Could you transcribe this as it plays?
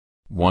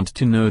Want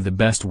to know the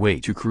best way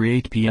to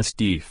create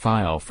PST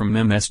file from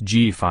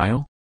MSG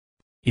File?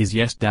 Is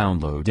yes,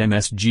 download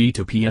MSG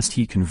to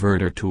PST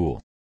converter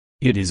tool.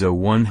 It is a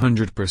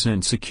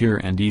 100% secure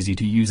and easy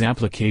to use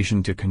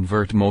application to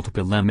convert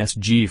multiple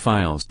MSG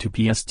files to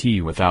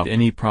PST without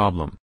any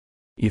problem.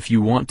 If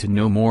you want to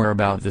know more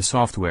about the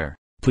software,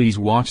 please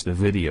watch the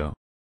video.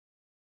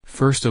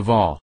 First of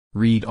all,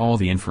 read all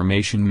the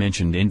information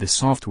mentioned in the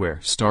software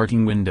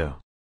starting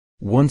window.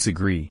 Once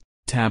agree,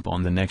 tap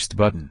on the next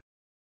button.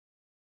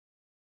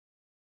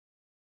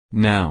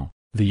 Now,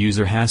 the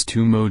user has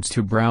two modes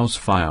to browse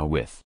file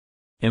with.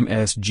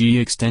 MSG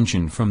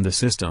extension from the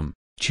system,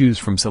 choose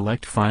from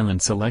Select File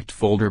and Select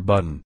Folder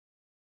button.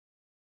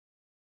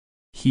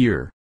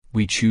 Here,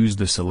 we choose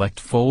the Select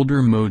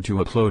Folder mode to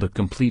upload a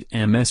complete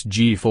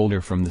MSG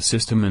folder from the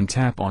system and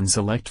tap on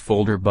Select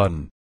Folder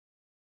button.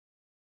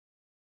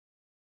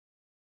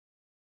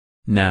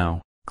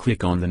 Now,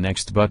 click on the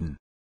next button.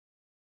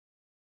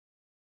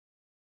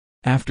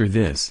 After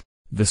this,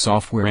 the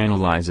software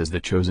analyzes the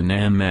chosen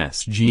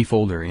MSG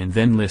folder and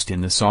then lists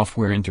in the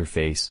software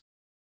interface.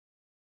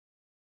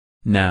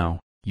 Now,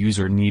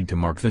 user need to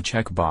mark the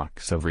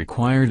checkbox of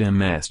required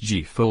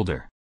MSG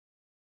folder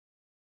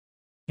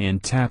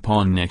and tap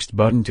on Next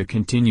button to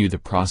continue the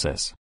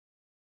process.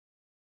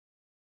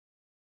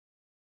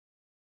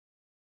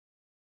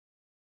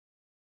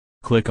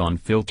 Click on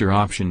Filter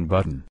option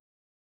button.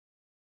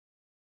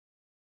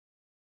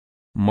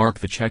 Mark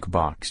the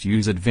checkbox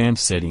Use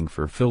Advanced setting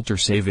for filter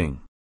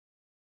saving.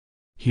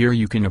 Here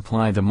you can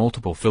apply the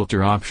multiple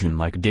filter option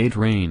like date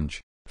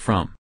range,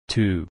 from,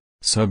 to,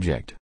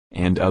 subject,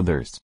 and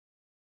others.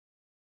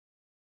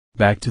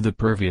 Back to the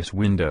previous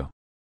window.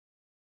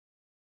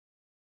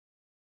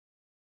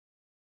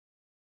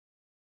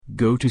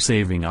 Go to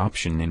Saving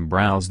option and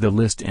browse the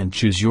list and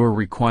choose your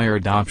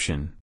required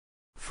option.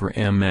 For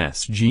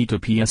MSG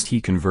to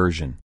PST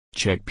conversion,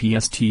 check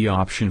PST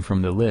option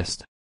from the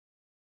list.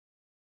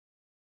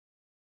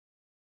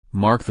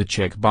 Mark the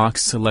checkbox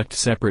Select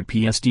separate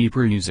PST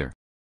per user.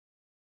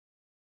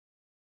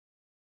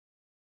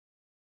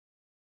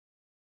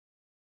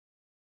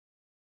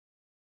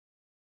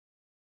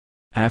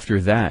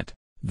 After that,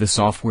 the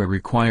software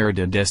required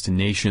a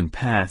destination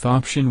path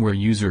option where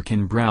user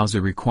can browse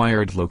a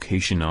required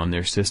location on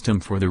their system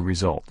for the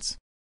results.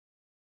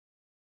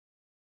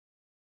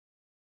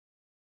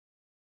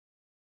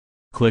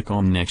 Click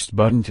on Next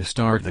button to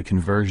start the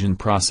conversion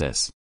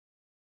process.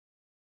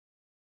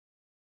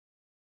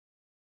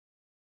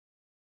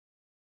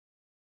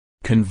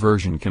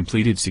 Conversion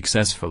completed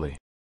successfully.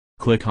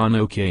 Click on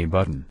OK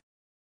button.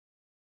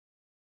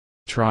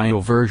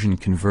 Trial version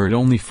convert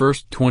only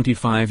first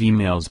 25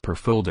 emails per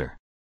folder.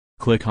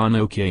 Click on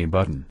OK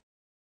button.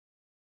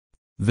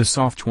 The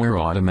software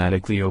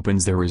automatically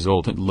opens the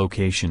resultant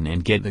location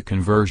and get the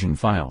conversion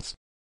files.